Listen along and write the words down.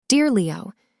Dear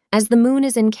Leo, as the moon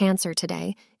is in Cancer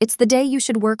today, it's the day you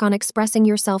should work on expressing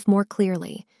yourself more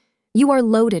clearly. You are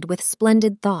loaded with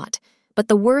splendid thought, but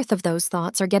the worth of those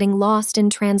thoughts are getting lost in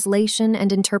translation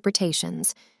and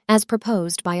interpretations, as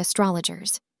proposed by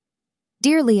astrologers.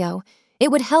 Dear Leo,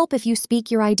 it would help if you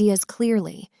speak your ideas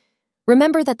clearly.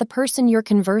 Remember that the person you're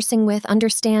conversing with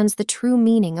understands the true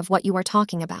meaning of what you are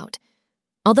talking about.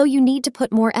 Although you need to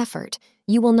put more effort,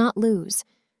 you will not lose.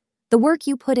 The work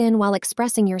you put in while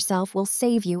expressing yourself will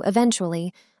save you,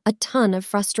 eventually, a ton of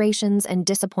frustrations and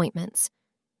disappointments.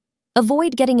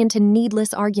 Avoid getting into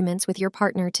needless arguments with your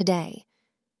partner today.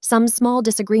 Some small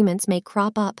disagreements may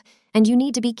crop up, and you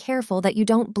need to be careful that you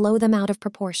don't blow them out of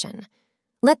proportion.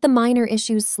 Let the minor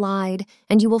issues slide,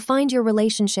 and you will find your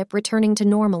relationship returning to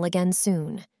normal again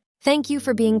soon. Thank you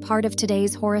for being part of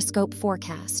today's horoscope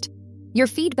forecast. Your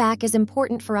feedback is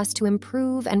important for us to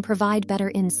improve and provide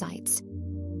better insights.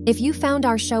 If you found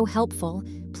our show helpful,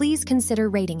 please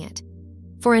consider rating it.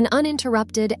 For an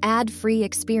uninterrupted, ad-free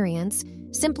experience,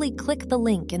 simply click the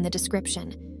link in the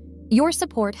description. Your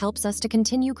support helps us to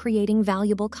continue creating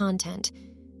valuable content.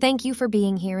 Thank you for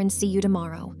being here and see you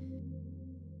tomorrow.